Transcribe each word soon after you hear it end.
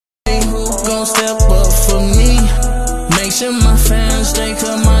gon' step up for me. Make sure my fans stay,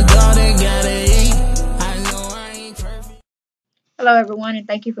 'cause my daughter gotta eat. I know I ain't perfect. Hello, everyone, and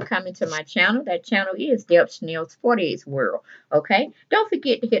thank you for coming to my channel. That channel is Deb Chanel's 48's World. Okay, don't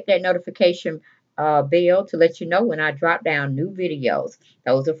forget to hit that notification bell to let you know when I drop down new videos.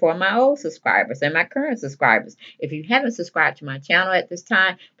 Those are for my old subscribers and my current subscribers. If you haven't subscribed to my channel at this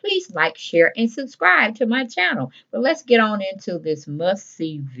time, please like, share, and subscribe to my channel. But let's get on into this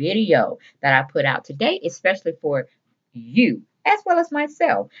must-see video that I put out today, especially for you as well as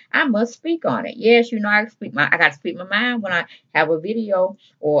myself. I must speak on it. Yes, you know I gotta speak my mind when I have a video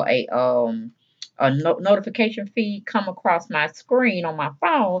or a notification feed come across my screen on my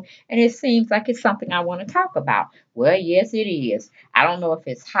phone, and it seems like it's something I want to talk about. Well, yes, it is. I don't know if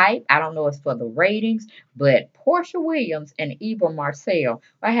it's hype. I don't know if it's for the ratings, but Porsha Williams and Eva Marcille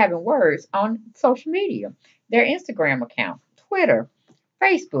are having words on social media, their Instagram account, Twitter,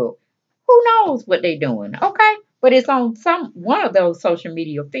 Facebook. Who knows what they're doing? Okay. But it's on one of those social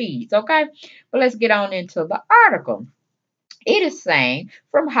media feeds, okay? But let's get on into the article. It is saying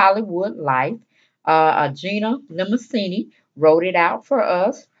from Hollywood Life, Gina Limousini wrote it out for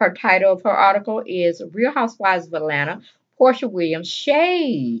us. Her title of her article is Real Housewives of Atlanta, Porsha Williams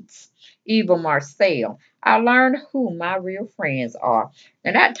Shades Eva Marcille. I learned who my real friends are.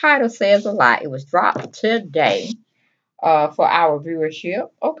 And that title says a lot. It was dropped today for our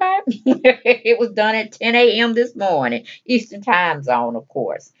viewership. Okay. It was done at 10 a.m. this morning, Eastern Time Zone, of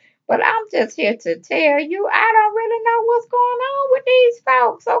course. But I'm just here to tell you, I don't really know what's going on with these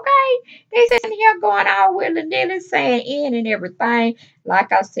folks, okay? They sitting here going all willy-nilly, saying in and everything.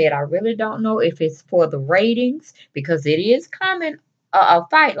 Like I said, I really don't know if it's for the ratings, because it is coming, a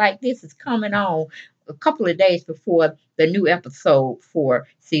fight like this is coming on a couple of days before the new episode for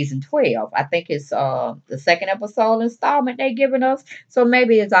season 12. I think it's the second episode installment they're giving us. So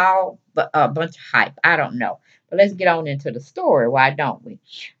maybe it's all a bunch of hype. I don't know. But let's get on into the story. Why don't we?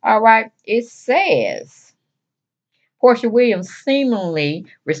 All right. It says Porsha Williams seemingly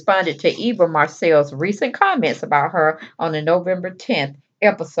responded to Eva Marcelle's recent comments about her on the November 10th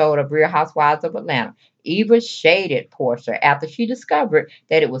episode of Real Housewives of Atlanta. Eva shaded Porsha after she discovered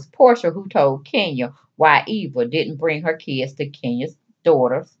that it was Porsha who told Kenya why Eva didn't bring her kids to Kenya's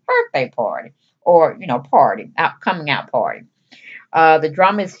daughter's birthday party or, coming out party. The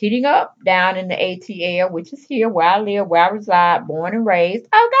drama is heating up down in the ATL, which is here where I live, where I reside, born and raised.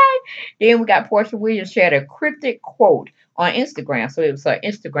 Okay. Then we got Porsha Williams shared a cryptic quote on Instagram. So it was an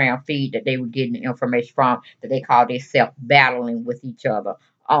Instagram feed that they were getting the information from that they called themselves battling with each other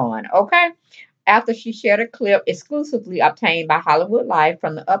on. Okay. After she shared a clip exclusively obtained by Hollywood Life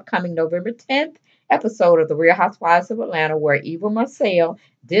from the upcoming November 10th episode of The Real Housewives of Atlanta, where Eva Marcille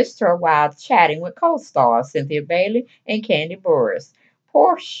dissed her while chatting with co-stars Cynthia Bailey and Candy Burris.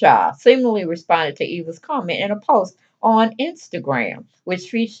 Porsha seemingly responded to Eva's comment in a post on Instagram, which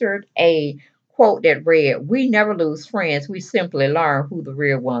featured a quote that read, "We never lose friends. We simply learn who the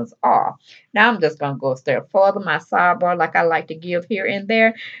real ones are." Now I'm just going to go a step further. My sidebar, like I like to give here and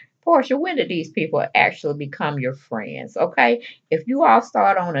there. Porsha, when did these people actually become your friends? Okay. If you all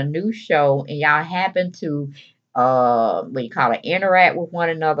start on a new show and y'all happen to what you call it, interact with one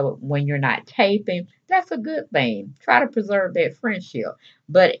another when you're not taping, that's a good thing. Try to preserve that friendship.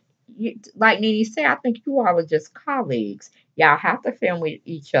 But like Nene said, I think you all are just colleagues. Y'all have to film with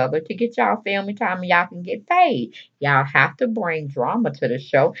each other to get y'all filming time and y'all can get paid. Y'all have to bring drama to the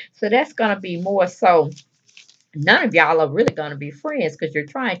show. So that's going to be more so. None of y'all are really going to be friends because you're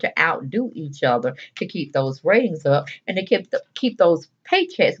trying to outdo each other to keep those ratings up and to keep those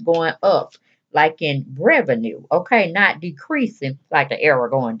paychecks going up, like in revenue, okay, not decreasing like the arrow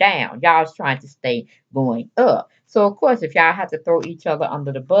going down. Y'all's trying to stay going up. So of course, if y'all have to throw each other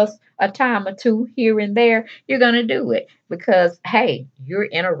under the bus a time or two here and there, you're gonna do it because hey, you're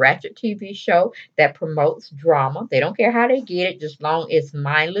in a ratchet TV show that promotes drama. They don't care how they get it, just long as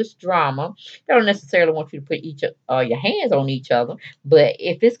mindless drama. They don't necessarily want you to put your hands on each other, but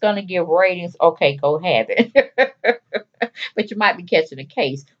if it's gonna give ratings, okay, go have it. But you might be catching a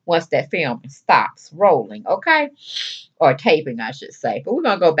case once that film stops rolling, okay? Or taping, I should say. But we're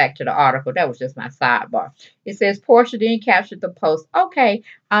going to go back to the article. That was just my sidebar. It says, Porsha then captured the post. Okay,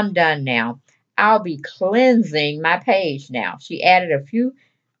 I'm done now. I'll be cleansing my page now. She added a few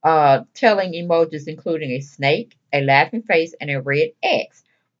telling emojis, including a snake, a laughing face, and a red X.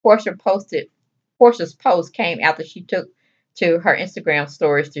 Porsha's post came after she took to her Instagram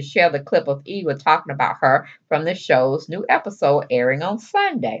stories to share the clip of Eva talking about her from the show's new episode airing on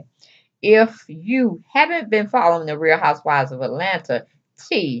Sunday. If you haven't been following the Real Housewives of Atlanta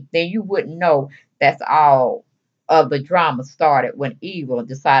then you wouldn't know that's all of the drama started when Eva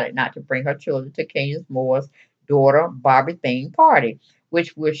decided not to bring her children to Kenya's Moore's daughter Barbie themed party,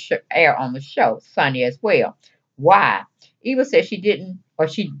 which will air on the show Sunday as well. Why? Eva said she didn't,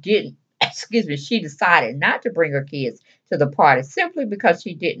 excuse me, she decided not to bring her kids to the party simply because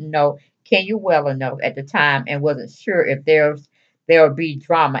she didn't know Kenya well enough at the time and wasn't sure if there would be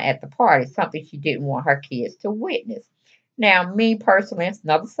drama at the party, something she didn't want her kids to witness. Now, me personally, it's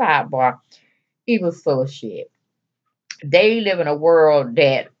another sidebar. Eva's full of shit. They live in a world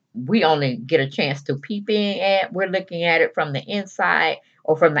that we only get a chance to peep in at. We're looking at it from the inside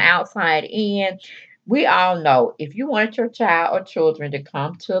or from the outside in. We all know if you wanted your child or children to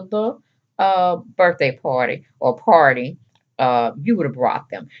come to the birthday party or party, you would have brought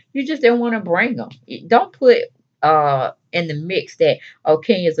them. You just didn't want to bring them. Don't put in the mix that, oh,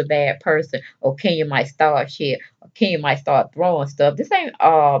 Kenya's a bad person, or Kenya might start shit, or Kenya might start throwing stuff. This ain't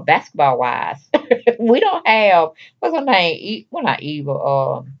basketball wise. We don't have, what's her name? Well, not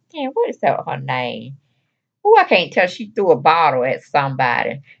Eva. Damn, what is that her name? Oh, I can't tell. She threw a bottle at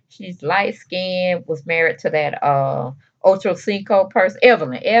somebody. She's light skinned, was married to that Ocho Cinco person.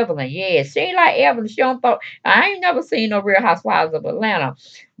 Evelyn. Evelyn, yeah. She ain't like Evelyn. She don't throw. I ain't never seen no Real Housewives of Atlanta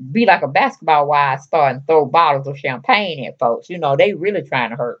be like a basketball wise star and throw bottles of champagne at folks. You know, they really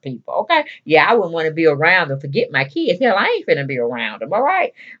trying to hurt people. Okay. Yeah, I wouldn't want to be around them. Forget my kids. Hell, I ain't finna be around them. All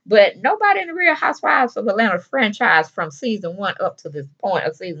right. But nobody in the Real Housewives of Atlanta franchise from season 1 up to this point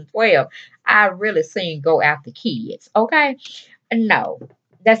of season 12, I really seen go after kids. Okay. No,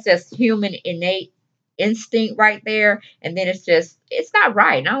 that's just human innate instinct right there. And then it's not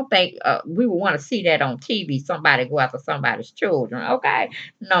right. I don't think we would want to see that on TV. Somebody go after somebody's children. Okay.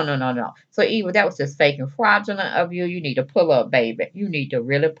 No, no, no, no. So, Eva, that was just fake and fraudulent of you. You need to pull up, baby. You need to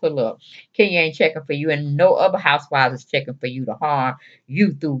really pull up. Kenya ain't checking for you, and no other housewives is checking for you to harm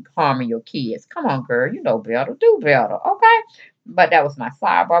you through harming your kids. Come on, girl. You know better. Do better. Okay. But that was my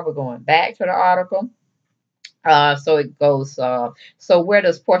sidebar. We're going back to the article. So it goes, so where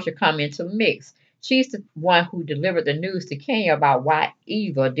does Porsha come into the mix? She's the one who delivered the news to Kenya about why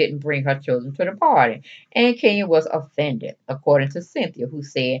Eva didn't bring her children to the party. And Kenya was offended, according to Cynthia, who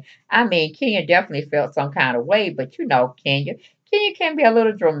said, I mean, Kenya definitely felt some kind of way, but you know, Kenya can be a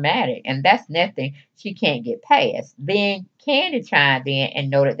little dramatic, and that's nothing she can't get past. Then Candy chimed in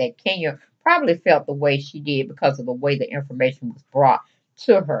and noted that Kenya probably felt the way she did because of the way the information was brought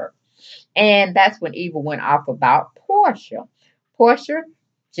to her. And that's when Eva went off about Porsha. Porsha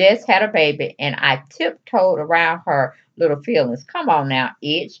just had a baby, and I tiptoed around her little feelings. Come on now,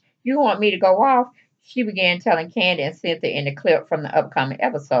 itch. You want me to go off? She began telling Candy and Cynthia in the clip from the upcoming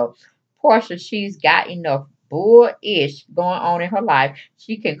episode. Porsha, she's got enough bullish going on in her life.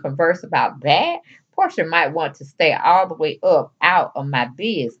 She can converse about that. Porsha might want to stay all the way up out of my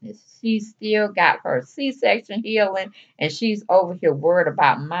business. She's still got her C-section healing, and she's over here worried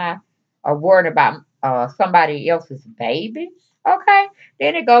about somebody else's baby. Okay.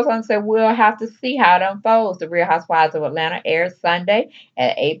 Then it goes on and says, we'll have to see how it unfolds. The Real Housewives of Atlanta airs Sunday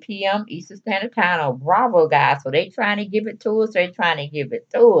at 8 p.m. Eastern Standard Time on Bravo, guys. So they trying to give it to us. They trying to give it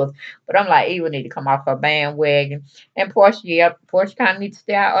to us. But I'm like, Eva need to come off her bandwagon. And Porsche, yeah, Porsche kind of needs to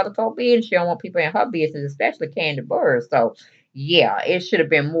stay out of other folks' business. She don't want people in her business, especially Candy Burr. So, yeah, it should have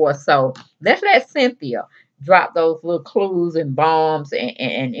been more. So let's let Cynthia drop those little clues and bombs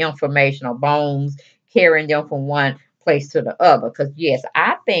and informational bombs, carrying them from one place to the other. Because, yes,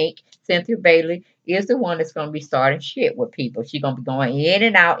 I think Cynthia Bailey is the one that's going to be starting shit with people. She's going to be going in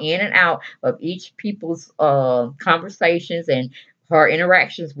and out of each people's conversations and her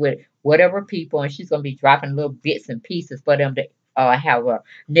interactions with whatever people. And she's going to be dropping little bits and pieces for them to have a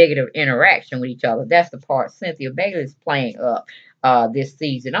negative interaction with each other. That's the part Cynthia Bailey is playing up this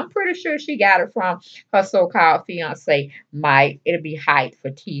season. I'm pretty sure she got it from her so-called fiance, Mike. It'll be hyped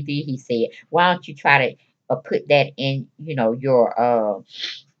for TV, he said. Why don't you try to put that in, your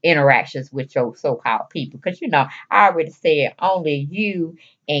interactions with your so-called people? Because, I already said only you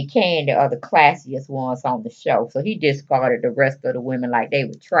and Candy are the classiest ones on the show. So he discarded the rest of the women like they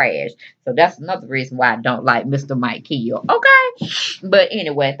were trash. So that's another reason why I don't like Mr. Mike Hill. Okay? But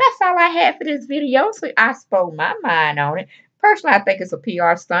anyway, that's all I had for this video. So I spoke my mind on it. Personally, I think it's a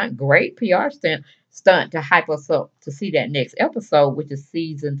PR stunt. Great PR stunt to hype us up to see that next episode, which is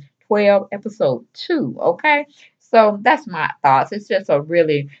season 12, episode 2. Okay? So that's my thoughts. It's just a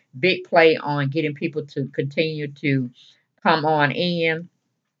really big play on getting people to continue to come on in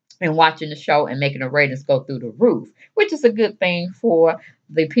and watching the show and making the ratings go through the roof, which is a good thing for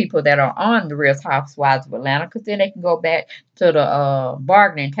the people that are on the Real Housewives of Atlanta, because then they can go back to the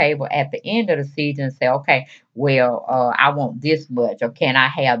bargaining table at the end of the season and say, okay, well, I want this much, or can I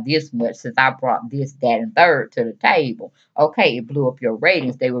have this much since I brought this, that, and third to the table? Okay, it blew up your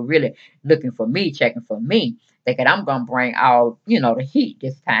ratings. They were really looking for me, checking for me, thinking I'm gonna bring all, the heat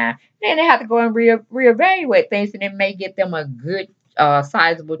this time. Then they have to go and reevaluate things, and it may get them a good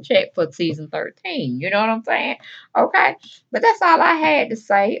sizable check for season 13. You know what I'm saying? Okay. But that's all I had to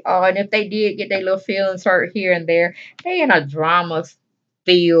say. And if they did get their little feelings hurt here and there, they in a drama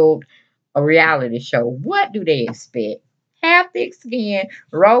filled a reality show. What do they expect? Have thick skin,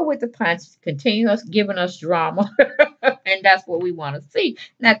 roll with the punches, continue us giving us drama, and that's what we want to see.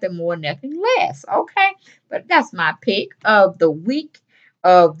 Nothing more, nothing less. Okay, but that's my pick of the week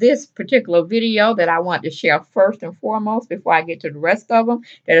of this particular video that I want to share first and foremost before I get to the rest of them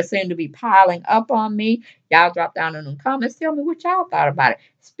that seem to be piling up on me. Y'all drop down in the comments. Tell me what y'all thought about it.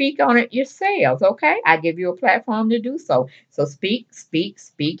 Speak on it yourselves, okay? I give you a platform to do so. So speak, speak,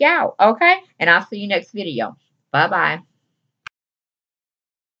 speak out, okay? And I'll see you next video. Bye-bye.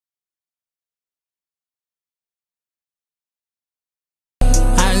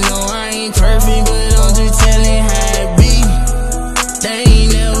 I know I ain't perfect, but